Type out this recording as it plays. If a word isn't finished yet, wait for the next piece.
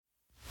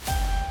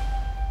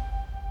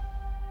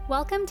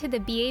Welcome to the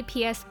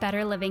BAPS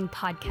Better Living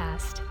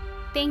podcast.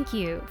 Thank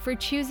you for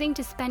choosing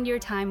to spend your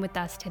time with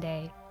us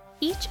today.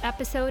 Each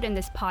episode in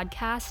this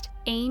podcast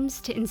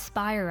aims to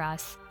inspire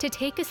us to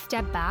take a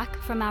step back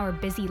from our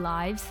busy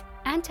lives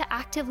and to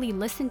actively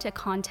listen to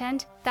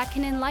content that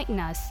can enlighten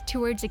us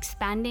towards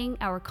expanding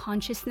our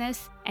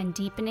consciousness and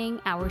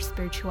deepening our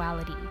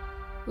spirituality.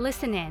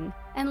 Listen in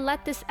and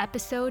let this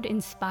episode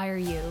inspire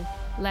you.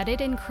 Let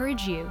it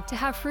encourage you to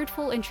have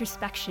fruitful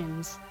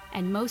introspections,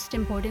 and most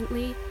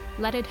importantly,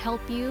 let it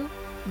help you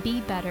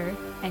be better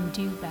and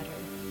do better.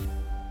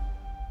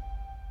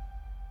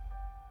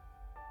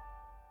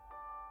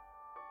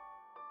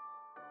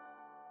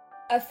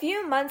 A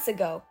few months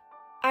ago,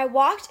 I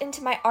walked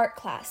into my art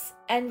class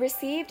and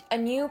received a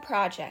new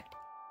project.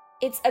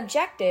 Its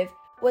objective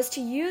was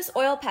to use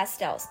oil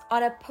pastels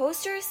on a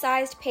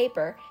poster-sized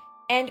paper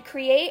and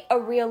create a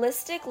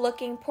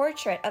realistic-looking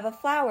portrait of a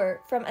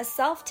flower from a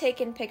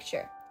self-taken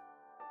picture.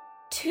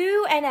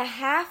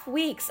 2.5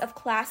 weeks of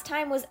class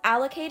time was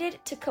allocated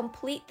to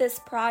complete this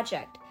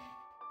project.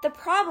 The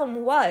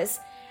problem was,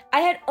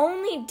 I had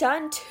only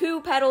done 2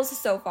 petals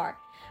so far.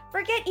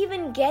 Forget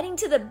even getting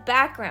to the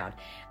background.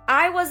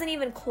 I wasn't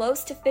even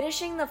close to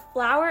finishing the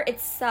flower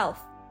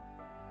itself.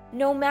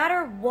 No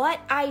matter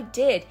what I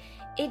did,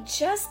 it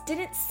just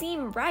didn't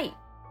seem right.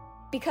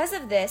 Because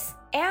of this,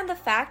 and the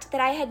fact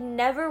that I had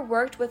never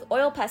worked with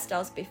oil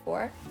pastels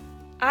before,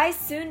 I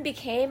soon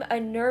became a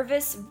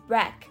nervous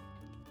wreck.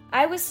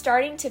 I was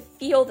starting to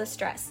feel the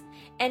stress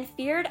and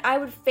feared I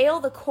would fail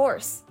the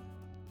course.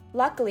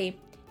 Luckily,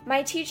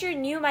 my teacher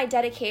knew my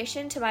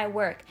dedication to my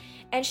work,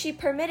 and she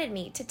permitted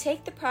me to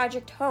take the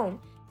project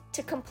home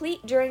to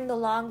complete during the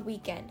long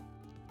weekend.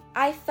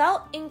 I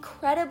felt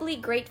incredibly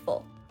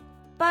grateful,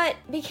 but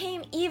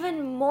became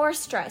even more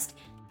stressed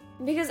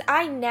because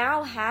I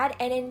now had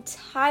an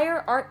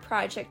entire art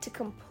project to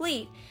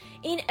complete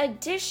in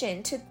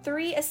addition to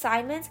 3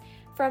 assignments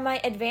from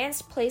my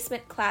advanced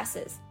placement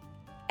classes.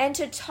 And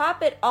to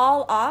top it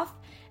all off,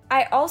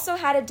 I also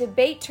had a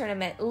debate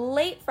tournament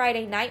late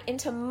Friday night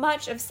into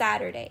much of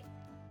Saturday.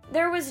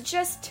 There was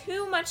just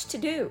too much to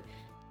do.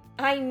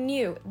 I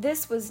knew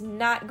this was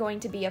not going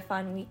to be a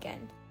fun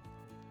weekend.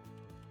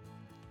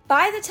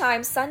 By the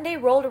time Sunday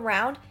rolled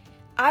around,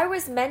 I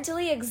was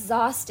mentally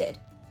exhausted.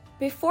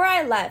 Before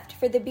I left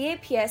for the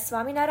BAPS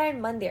Swaminarayan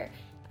Mandir,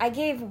 I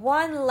gave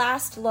one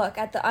last look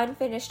at the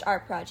unfinished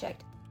art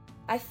project.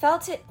 I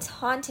felt it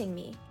taunting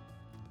me.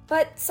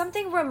 But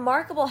something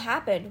remarkable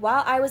happened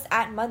while I was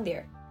at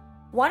Mandir.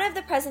 One of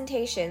the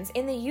presentations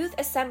in the youth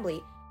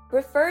assembly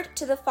referred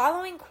to the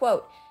following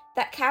quote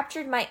that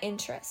captured my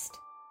interest.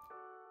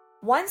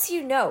 Once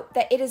you know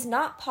that it is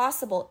not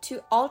possible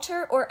to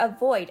alter or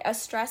avoid a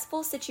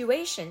stressful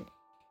situation,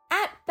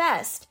 at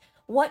best,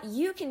 what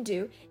you can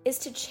do is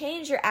to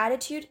change your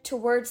attitude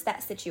towards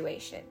that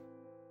situation.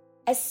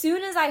 As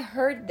soon as I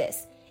heard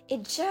this,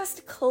 it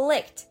just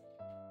clicked.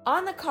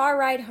 On the car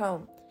ride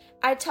home,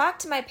 I talked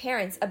to my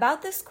parents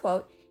about this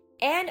quote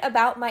and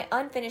about my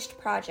unfinished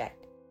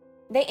project.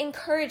 They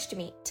encouraged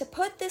me to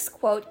put this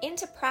quote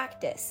into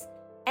practice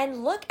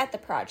and look at the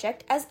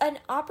project as an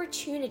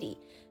opportunity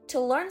to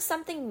learn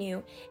something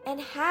new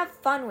and have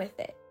fun with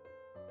it.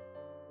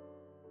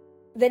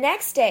 The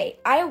next day,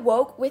 I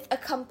awoke with a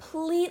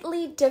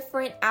completely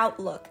different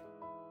outlook.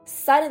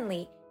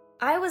 Suddenly,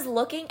 I was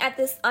looking at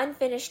this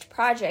unfinished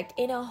project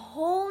in a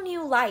whole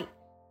new light,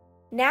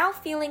 now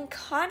feeling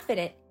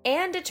confident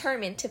and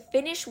determined to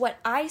finish what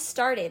I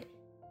started.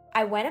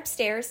 I went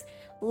upstairs,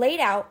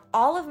 laid out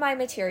all of my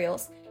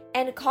materials,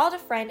 and called a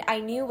friend I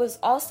knew was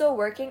also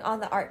working on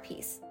the art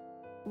piece.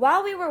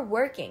 While we were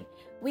working,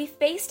 we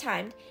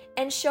FaceTimed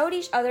and showed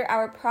each other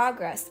our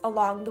progress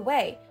along the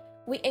way.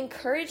 We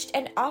encouraged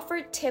and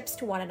offered tips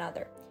to one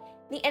another.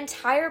 The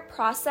entire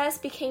process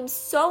became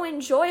so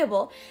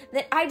enjoyable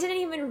that I didn't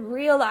even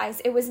realize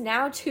it was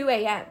now 2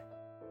 a.m.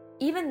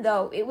 Even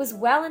though it was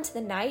well into the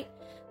night,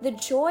 the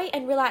joy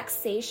and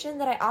relaxation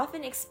that I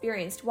often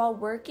experienced while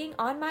working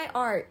on my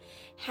art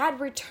had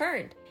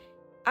returned.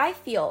 I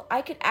feel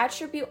I could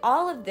attribute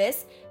all of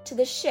this to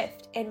the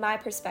shift in my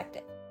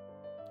perspective.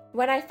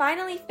 When I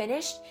finally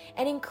finished,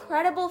 an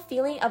incredible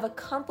feeling of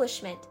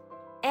accomplishment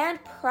and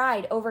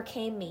pride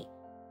overcame me.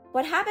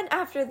 What happened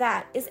after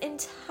that is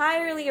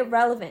entirely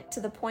irrelevant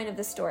to the point of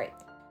the story,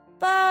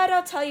 but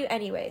I'll tell you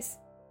anyways.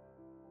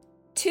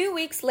 2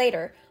 weeks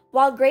later,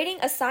 while grading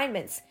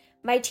assignments,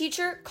 my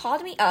teacher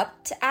called me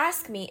up to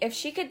ask me if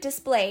she could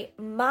display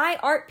my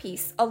art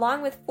piece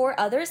along with 4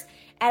 others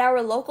at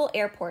our local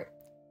airport.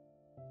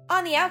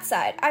 On the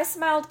outside, I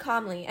smiled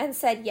calmly and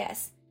said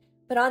yes.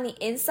 But on the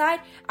inside,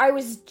 I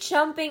was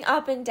jumping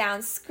up and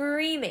down,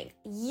 screaming,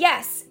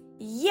 "Yes!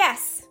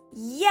 Yes!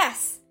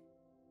 Yes!"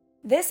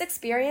 This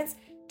experience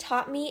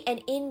taught me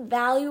an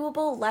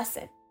invaluable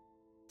lesson.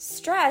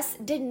 Stress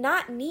did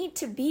not need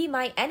to be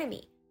my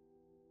enemy.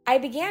 I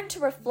began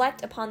to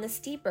reflect upon this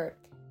deeper,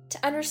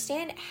 to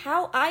understand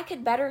how I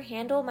could better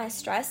handle my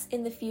stress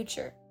in the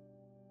future.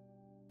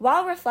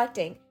 While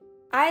reflecting,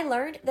 I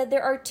learned that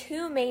there are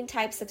 2 main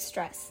types of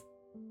stress: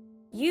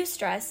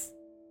 eustress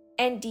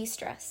and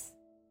distress.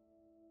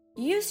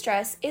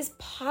 Eustress is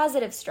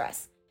positive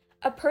stress.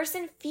 A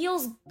person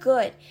feels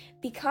good,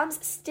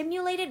 becomes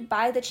stimulated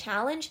by the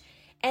challenge,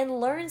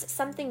 and learns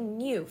something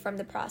new from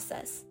the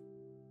process.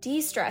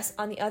 De-stress,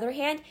 on the other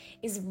hand,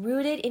 is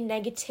rooted in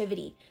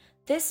negativity.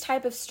 This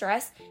type of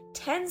stress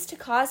tends to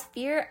cause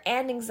fear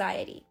and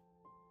anxiety.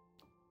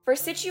 For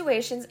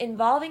situations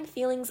involving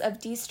feelings of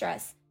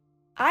de-stress,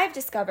 I've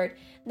discovered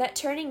that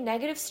turning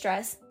negative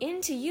stress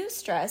into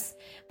eustress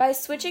by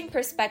switching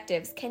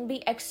perspectives can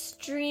be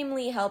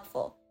extremely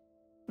helpful.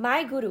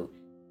 My guru,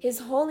 His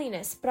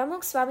Holiness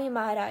Pramukh Swami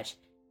Maharaj,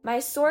 my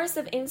source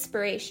of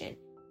inspiration,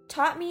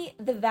 taught me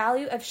the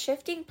value of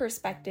shifting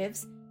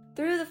perspectives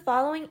through the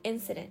following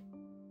incident.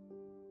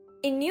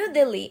 In New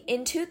Delhi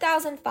in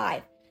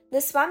 2005, the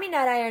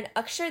Swaminarayan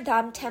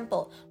Akshardham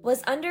temple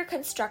was under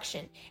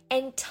construction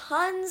and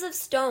tons of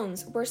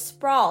stones were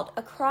sprawled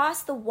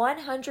across the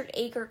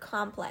 100-acre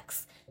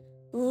complex.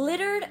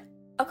 Littered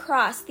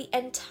across the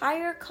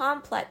entire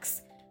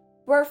complex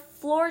were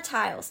floor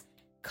tiles,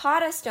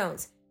 kata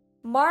stones,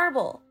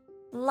 marble,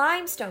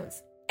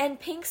 limestones, and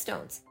pink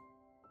stones.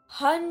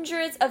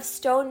 Hundreds of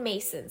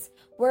stonemasons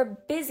were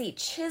busy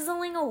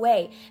chiseling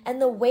away,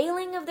 and the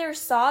wailing of their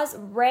saws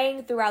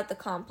rang throughout the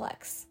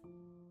complex.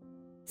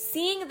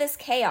 Seeing this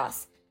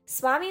chaos,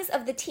 Swamis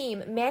of the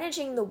team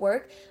managing the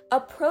work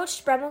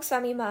approached Pramukh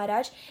Swami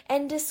Maharaj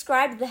and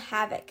described the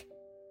havoc.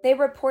 They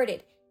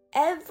reported,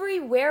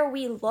 "Everywhere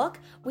we look,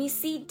 we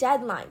see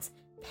deadlines,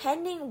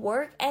 pending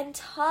work, and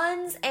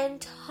tons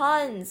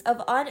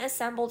of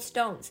unassembled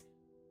stones.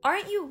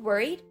 Aren't you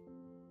worried?"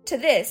 To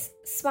this,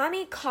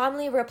 Swami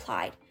calmly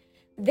replied,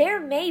 "There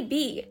may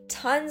be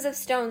tons of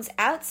stones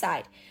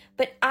outside,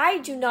 but I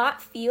do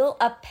not feel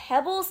a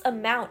pebble's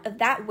amount of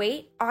that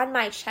weight on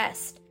my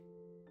chest."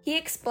 He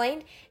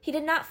explained he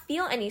did not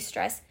feel any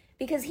stress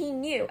because he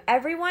knew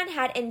everyone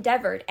had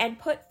endeavored and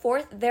put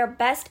forth their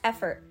best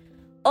effort.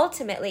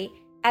 Ultimately,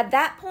 at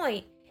that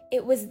point,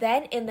 it was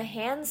then in the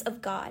hands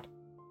of God.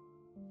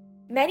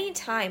 Many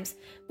times,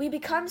 we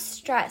become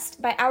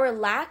stressed by our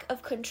lack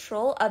of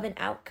control of an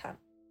outcome.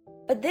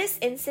 But this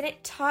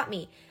incident taught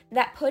me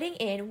that putting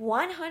in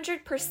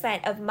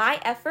 100% of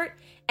my effort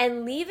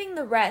and leaving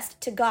the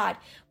rest to God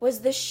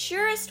was the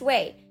surest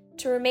way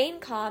to remain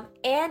calm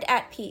and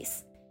at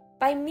peace.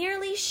 By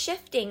merely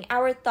shifting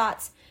our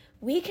thoughts,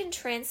 we can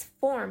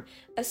transform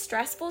a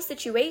stressful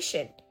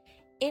situation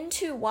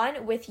into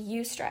one with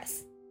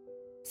eustress.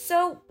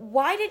 So,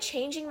 why did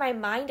changing my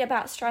mind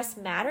about stress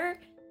matter?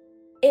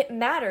 It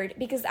mattered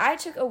because I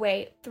took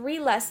away 3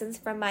 lessons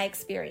from my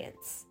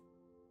experience.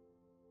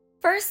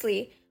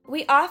 Firstly,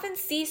 we often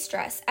see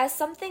stress as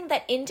something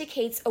that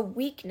indicates a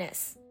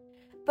weakness.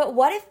 But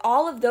what if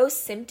all of those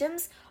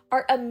symptoms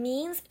are a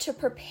means to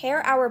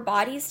prepare our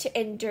bodies to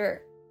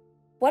endure?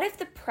 What if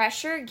the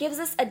pressure gives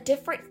us a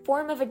different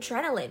form of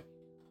adrenaline?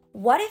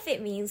 What if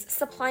it means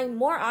supplying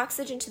more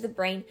oxygen to the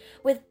brain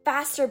with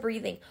faster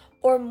breathing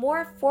or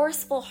more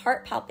forceful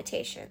heart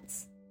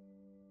palpitations?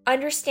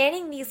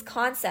 Understanding these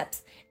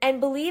concepts and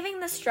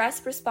believing the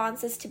stress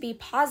responses to be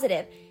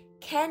positive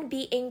can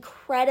be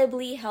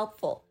incredibly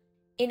helpful.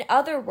 In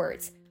other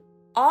words,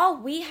 all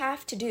we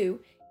have to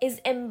do is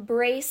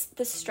embrace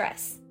the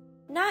stress,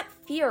 not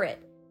fear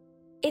it.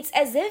 It's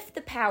as if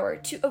the power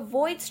to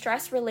avoid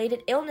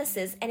stress-related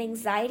illnesses and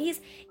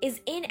anxieties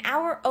is in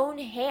our own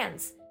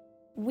hands.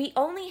 We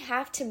only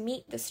have to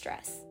meet the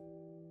stress.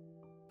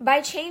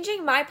 By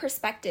changing my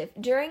perspective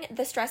during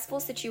the stressful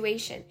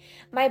situation,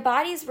 my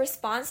body's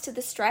response to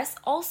the stress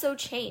also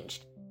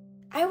changed.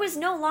 I was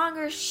no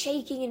longer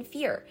shaking in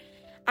fear.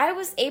 I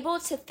was able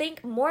to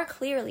think more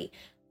clearly,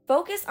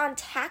 focus on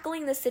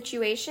tackling the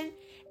situation,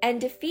 and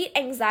defeat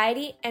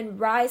anxiety and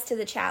rise to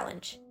the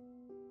challenge.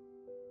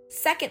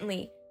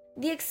 Secondly,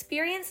 the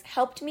experience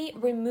helped me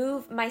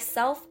remove my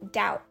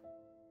self-doubt.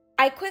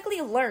 I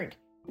quickly learned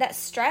that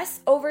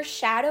stress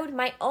overshadowed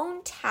my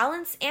own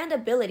talents and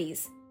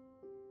abilities.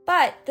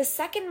 But the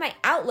second my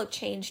outlook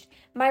changed,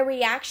 my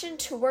reaction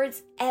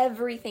towards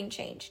everything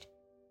changed.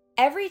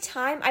 Every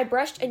time I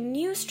brushed a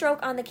new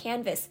stroke on the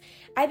canvas,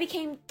 I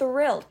became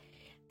thrilled.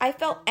 I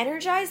felt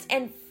energized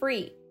and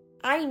free.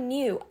 I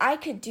knew I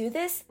could do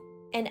this,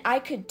 and I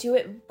could do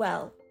it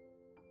well.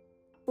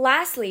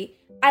 Lastly,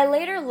 I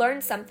later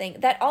learned something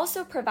that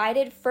also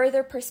provided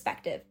further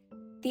perspective: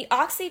 the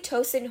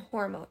oxytocin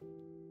hormone.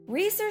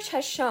 Research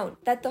has shown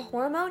that the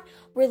hormone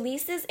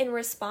releases in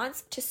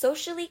response to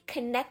socially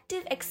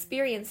connective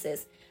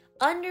experiences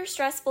under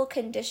stressful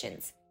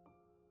conditions.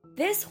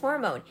 This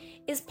hormone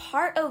is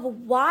part of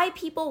why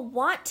people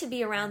want to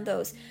be around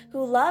those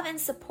who love and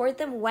support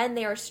them when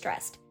they are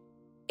stressed.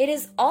 It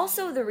is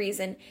also the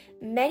reason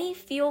many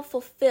feel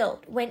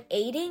fulfilled when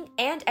aiding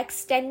and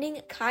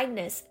extending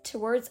kindness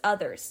towards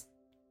others.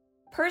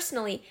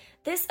 Personally,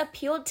 this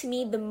appealed to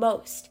me the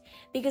most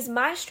because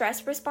my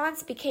stress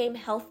response became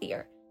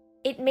healthier.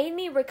 It made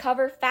me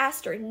recover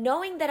faster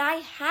knowing that I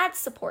had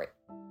support.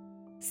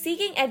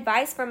 Seeking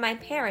advice from my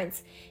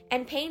parents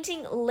and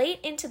painting late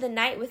into the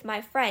night with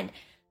my friend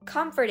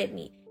comforted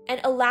me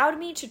and allowed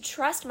me to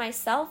trust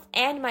myself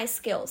and my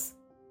skills.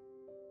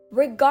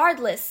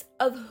 Regardless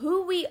of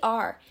who we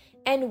are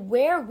and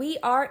where we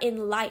are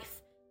in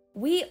life,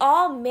 we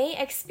all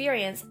may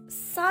experience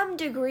some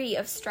degree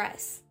of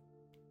stress.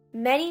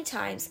 Many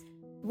times,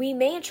 we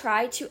may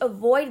try to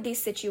avoid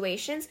these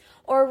situations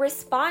or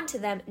respond to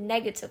them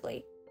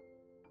negatively.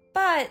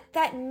 But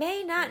that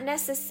may not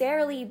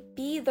necessarily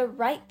be the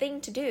right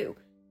thing to do,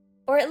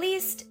 or at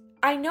least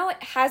I know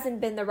it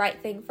hasn't been the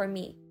right thing for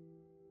me.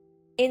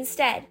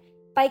 Instead,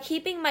 by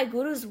keeping my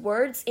guru's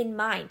words in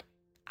mind,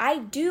 I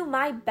do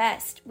my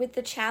best with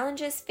the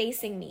challenges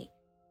facing me,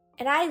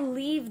 and I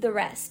leave the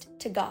rest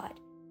to God.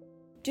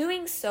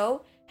 Doing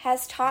so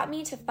has taught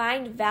me to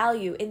find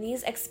value in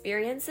these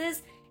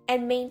experiences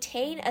and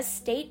maintain a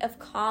state of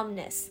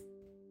calmness.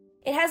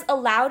 It has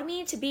allowed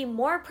me to be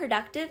more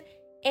productive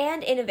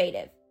and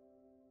innovative.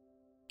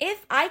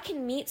 If I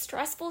can meet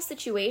stressful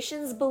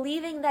situations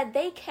believing that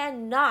they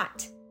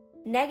cannot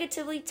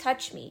negatively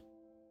touch me,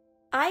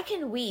 I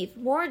can weave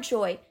more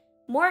joy,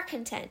 more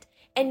content,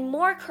 and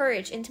more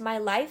courage into my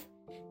life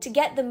to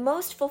get the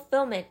most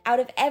fulfillment out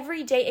of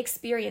everyday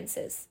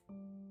experiences.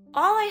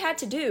 All I had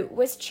to do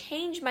was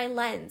change my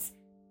lens,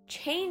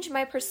 change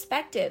my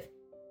perspective,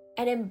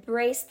 and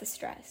embrace the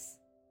stress.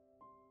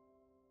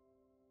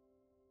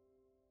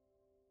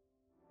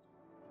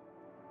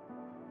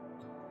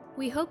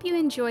 We hope you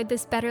enjoyed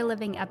this Better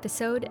Living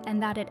episode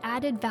and that it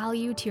added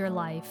value to your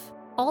life.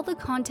 All the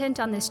content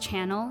on this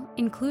channel,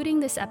 including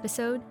this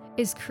episode,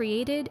 is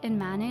created and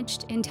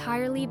managed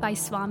entirely by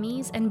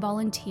Swamis and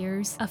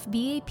volunteers of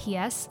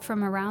BAPS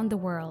from around the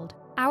world.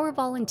 Our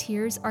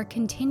volunteers are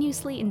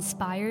continuously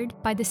inspired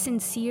by the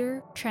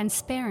sincere,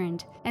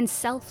 transparent, and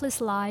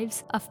selfless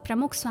lives of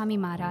Pramukh Swami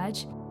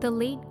Maharaj, the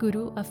late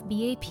Guru of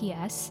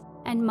BAPS,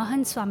 and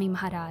Mahant Swami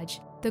Maharaj,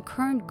 the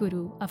current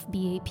Guru of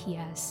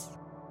BAPS.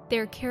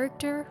 Their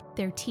character,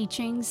 their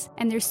teachings,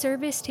 and their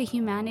service to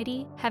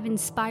humanity have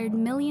inspired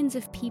millions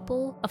of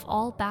people of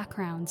all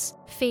backgrounds,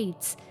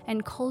 faiths,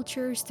 and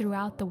cultures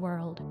throughout the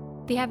world.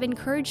 They have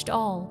encouraged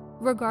all,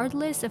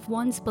 regardless of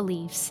one's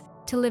beliefs,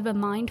 to live a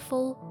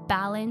mindful,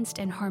 balanced,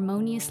 and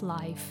harmonious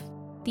life.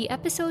 The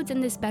episodes in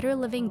this Better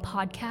Living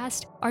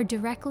podcast are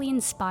directly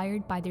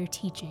inspired by their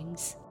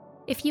teachings.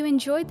 If you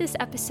enjoyed this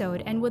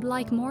episode and would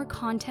like more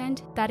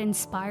content that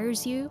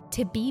inspires you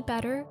to be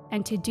better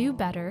and to do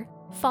better,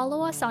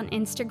 follow us on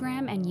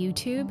Instagram and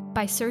YouTube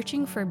by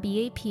searching for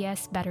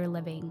BAPS Better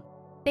Living.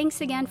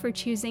 Thanks again for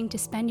choosing to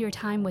spend your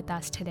time with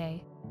us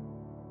today.